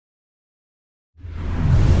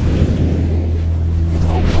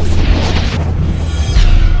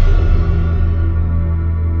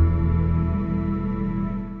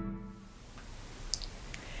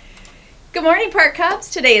Good morning, Park Cubs.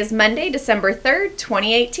 Today is Monday, December 3rd,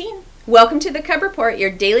 2018. Welcome to the Cub Report, your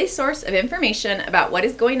daily source of information about what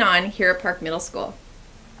is going on here at Park Middle School.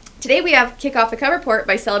 Today we have kick off the Cub Report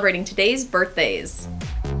by celebrating today's birthdays.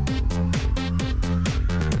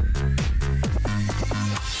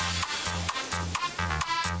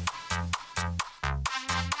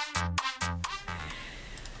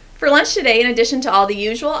 For lunch today, in addition to all the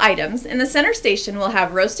usual items, in the center station we'll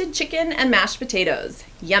have roasted chicken and mashed potatoes.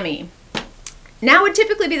 Yummy. Now would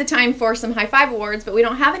typically be the time for some high five awards, but we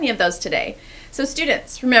don't have any of those today. So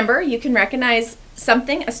students, remember, you can recognize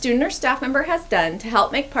something a student or staff member has done to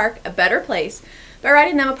help make Park a better place by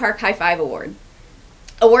writing them a Park High Five Award.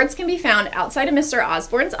 Awards can be found outside of Mr.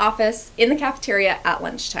 Osborne's office in the cafeteria at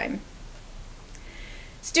lunchtime.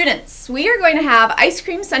 Students, we are going to have ice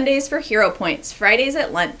cream sundaes for Hero Points, Fridays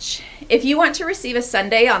at lunch. If you want to receive a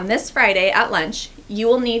sundae on this Friday at lunch, you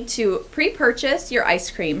will need to pre-purchase your ice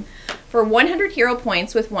cream for 100 Hero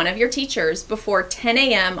Points with one of your teachers before 10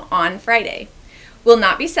 a.m. on Friday. We'll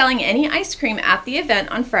not be selling any ice cream at the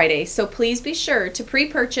event on Friday, so please be sure to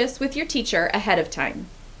pre-purchase with your teacher ahead of time.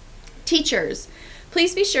 Teachers,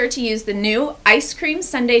 please be sure to use the new Ice Cream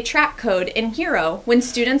Sundae track code in Hero when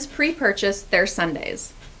students pre-purchase their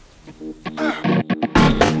sundaes.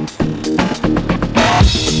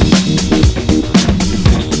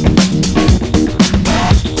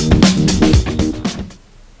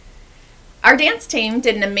 Our dance team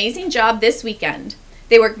did an amazing job this weekend.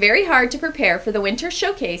 They worked very hard to prepare for the Winter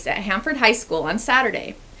Showcase at Hanford High School on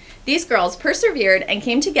Saturday. These girls persevered and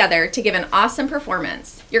came together to give an awesome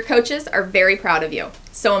performance. Your coaches are very proud of you.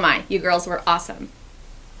 So am I. You girls were awesome.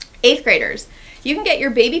 8th graders, you can get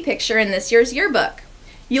your baby picture in this year's yearbook.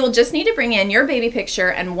 You will just need to bring in your baby picture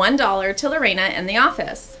and $1 to Lorena in the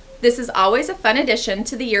office. This is always a fun addition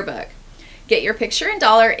to the yearbook. Get your picture and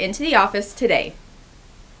dollar into the office today.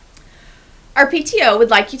 Our PTO would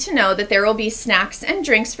like you to know that there will be snacks and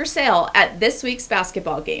drinks for sale at this week's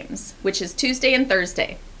basketball games, which is Tuesday and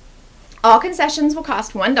Thursday. All concessions will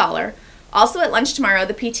cost $1. Also at lunch tomorrow,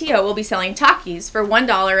 the PTO will be selling Takis for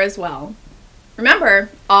 $1 as well. Remember,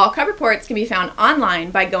 all Cub Reports can be found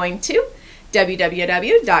online by going to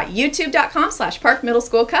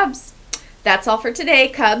www.youtube.com/parkmiddleschoolcubs. That's all for today,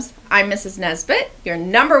 Cubs. I'm Mrs. Nesbitt, your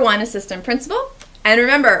 #1 assistant principal. And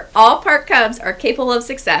remember, all Park Cubs are capable of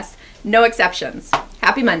success. No exceptions.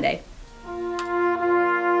 Happy Monday.